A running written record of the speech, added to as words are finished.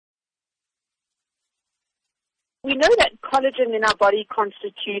We know that collagen in our body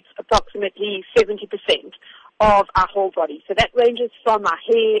constitutes approximately 70% of our whole body. So that ranges from our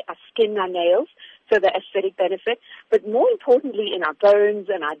hair, our skin, our nails, so the aesthetic benefit, but more importantly in our bones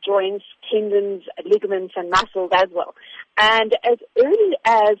and our joints, tendons, ligaments, and muscles as well. And as early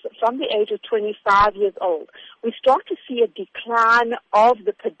as from the age of 25 years old, we start to see a decline of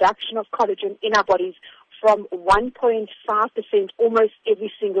the production of collagen in our bodies from 1.5% almost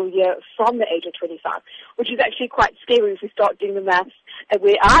every single year from the age of 25, which is actually quite scary if we start doing the maths at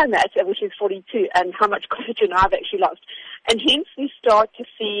where I'm at, which is 42, and how much collagen I've actually lost. And hence we start to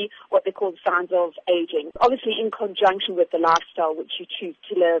see what they call the signs of aging, obviously in conjunction with the lifestyle which you choose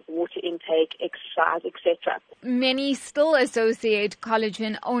to live, water intake, exercise, etc. Many still associate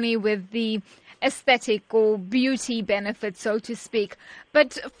collagen only with the aesthetic or beauty benefits, so to speak.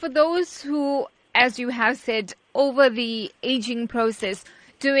 But for those who, as you have said, over the aging process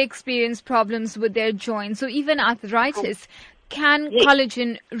do experience problems with their joints or even arthritis, can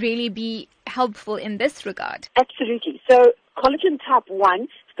collagen really be helpful in this regard? Absolutely. So collagen type 1 is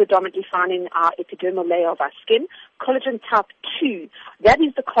predominantly found in our epidermal layer of our skin. Collagen type 2, that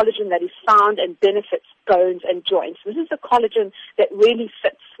is the collagen that is found and benefits bones and joints. This is the collagen that really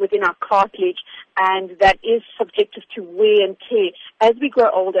fits within our cartilage and that is subjective to wear and tear as we grow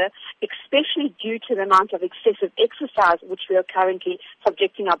older, especially due to the amount of excessive exercise which we are currently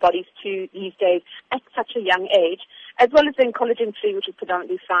subjecting our bodies to these days at such a young age, as well as then collagen 3, which is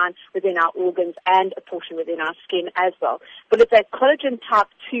predominantly found within our organs and a portion within our skin as well. But it's that collagen type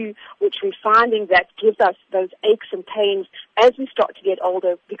 2 which we're finding that gives us those aches and pains as we start to get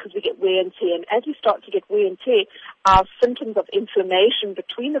older because we get wear and tear. And as we start to get wear and tear, our symptoms of inflammation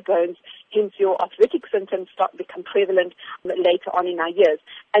between the bones, hence your arthritic symptoms, start to become prevalent later on in our years.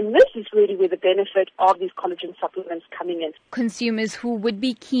 And this is really where the benefit of these collagen supplements coming in. Consumers who would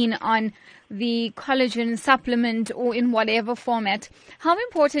be keen on the collagen supplement or in whatever format, how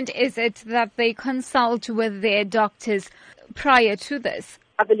important is it that they consult with their doctors prior to this?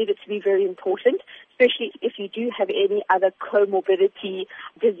 I believe it to be very important, especially if you do have any other comorbidity,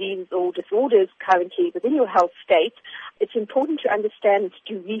 diseases or disorders currently within your health state. It's important to understand and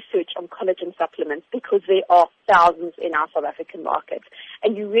to do research on collagen supplements because there are thousands in our South African market.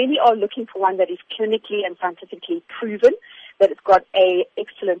 And you really are looking for one that is clinically and scientifically proven, that it's got an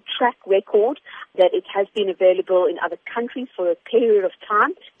excellent track record, that it has been available in other countries for a period of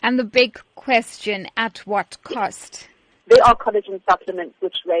time. And the big question, at what cost? There are collagen supplements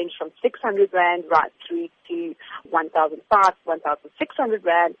which range from 600 Rand right through to 1,500, 1,600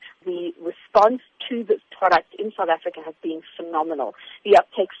 Rand. The response to this product in South Africa has been phenomenal. The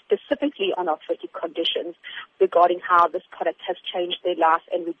uptake specifically on arthritic conditions regarding how this product has changed their life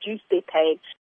and reduced their pain